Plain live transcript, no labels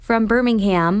From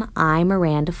Birmingham, I'm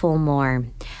Miranda Fulmore.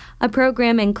 A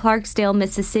program in Clarksdale,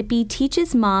 Mississippi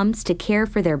teaches moms to care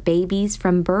for their babies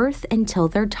from birth until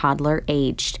they're toddler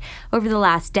aged. Over the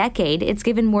last decade, it's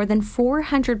given more than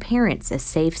 400 parents a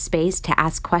safe space to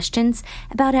ask questions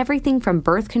about everything from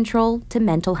birth control to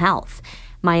mental health.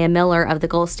 Maya Miller of the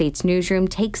Gulf States Newsroom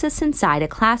takes us inside a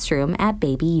classroom at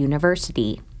Baby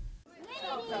University.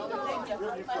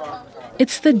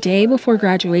 It's the day before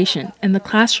graduation, and the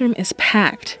classroom is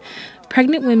packed.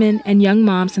 Pregnant women and young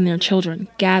moms and their children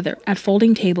gather at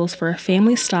folding tables for a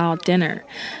family-style dinner.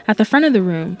 At the front of the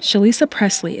room, Shalisa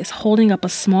Presley is holding up a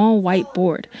small white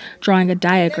board, drawing a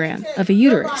diagram of a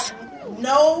uterus.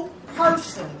 No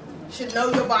person should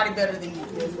know your body better than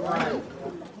you.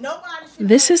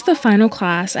 This is the final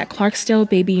class at Clarksdale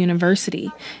Baby University,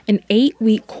 an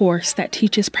 8-week course that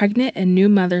teaches pregnant and new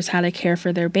mothers how to care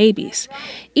for their babies.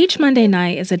 Each Monday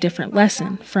night is a different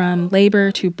lesson, from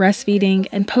labor to breastfeeding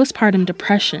and postpartum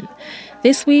depression.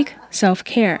 This week,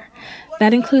 self-care.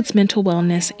 That includes mental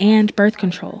wellness and birth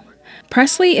control.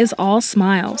 Presley is all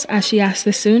smiles as she asks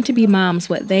the soon-to-be moms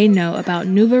what they know about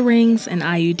NuvaRings and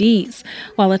IUDs,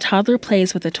 while a toddler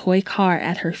plays with a toy car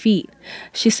at her feet.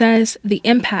 She says the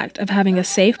impact of having a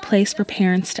safe place for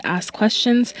parents to ask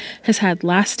questions has had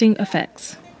lasting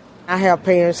effects. I have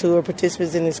parents who are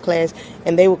participants in this class,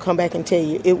 and they will come back and tell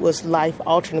you it was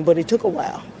life-altering, but it took a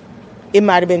while. It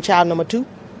might have been child number 2,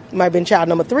 it might have been child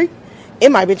number 3,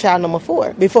 it might have been child number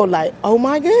 4, before like, oh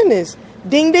my goodness,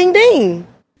 ding, ding, ding.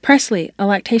 Presley, a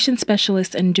lactation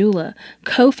specialist and doula,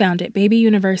 co-founded Baby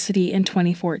University in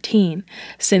 2014.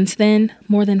 Since then,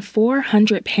 more than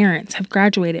 400 parents have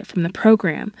graduated from the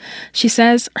program. She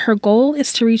says her goal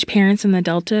is to reach parents in the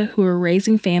Delta who are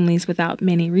raising families without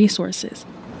many resources.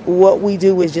 What we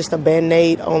do is just a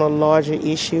band-aid on a larger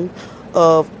issue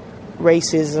of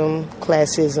racism,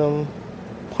 classism,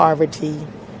 poverty,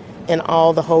 and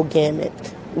all the whole gamut.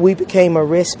 We became a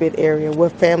respite area where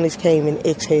families came and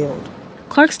exhaled.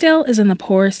 Clarksdale is in the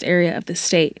poorest area of the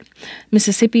state.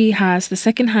 Mississippi has the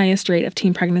second highest rate of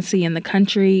teen pregnancy in the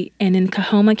country, and in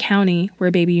Coahoma County,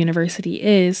 where Baby University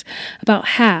is, about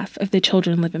half of the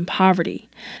children live in poverty.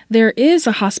 There is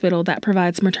a hospital that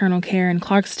provides maternal care in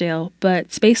Clarksdale,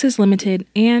 but space is limited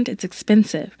and it's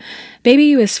expensive. Baby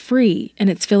U is free, and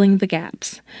it's filling the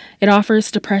gaps. It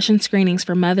offers depression screenings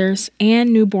for mothers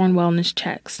and newborn wellness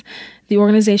checks. The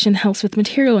organization helps with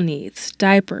material needs,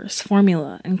 diapers,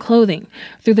 formula, and clothing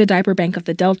through the Diaper Bank of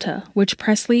the Delta, which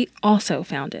Presley also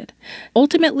founded.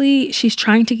 Ultimately, she's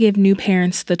trying to give new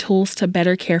parents the tools to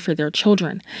better care for their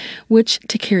children, which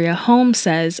Takiria Holmes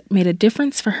says made a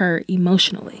difference for her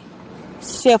emotionally.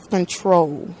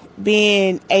 Self-control,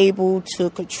 being able to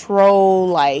control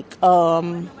my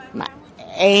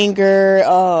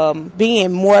anger,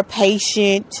 being more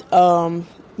patient,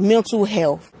 mental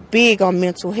health, big on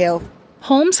mental health.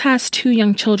 Holmes has 2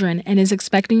 young children and is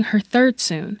expecting her 3rd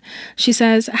soon. She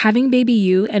says having Baby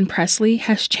U and Presley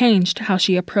has changed how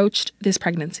she approached this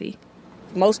pregnancy.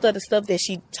 Most of the stuff that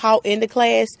she taught in the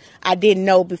class, I didn't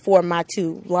know before my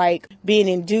 2. Like being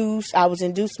induced, I was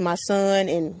induced to my son,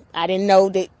 and I didn't know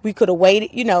that we could have waited.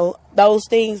 Those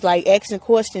things like asking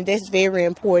questions, that's very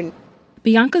important.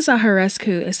 Bianca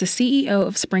Zaharescu is the CEO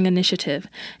of Spring Initiative,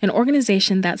 an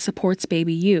organization that supports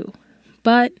Baby U.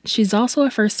 But she's also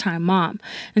a first-time mom,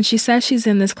 and she says she's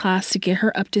in this class to get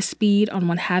her up to speed on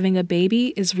what having a baby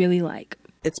is really like.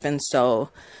 It's been so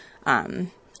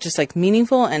just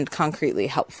meaningful and concretely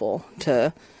helpful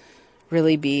to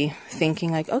really be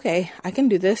thinking okay, I can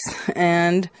do this,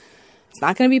 and it's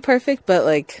not going to be perfect,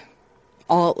 but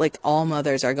all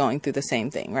mothers are going through the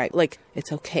same thing, right?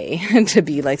 It's okay to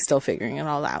be still figuring it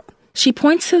all out. She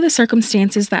points to the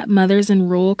circumstances that mothers in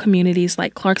rural communities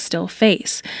like Clarksdale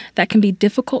face that can be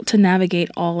difficult to navigate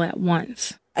all at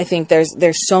once. I think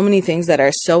there's so many things that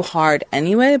are so hard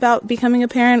anyway about becoming a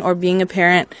parent or being a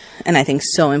parent, and I think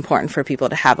so important for people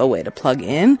to have a way to plug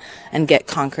in and get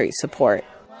concrete support.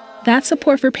 That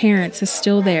support for parents is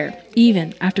still there,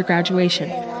 even after graduation.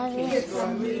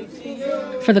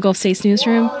 For the Gulf States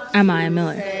Newsroom, I'm Maya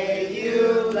Miller.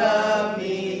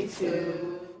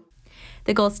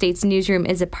 The Gulf States Newsroom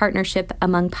is a partnership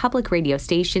among public radio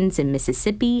stations in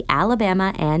Mississippi,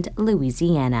 Alabama, and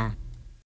Louisiana.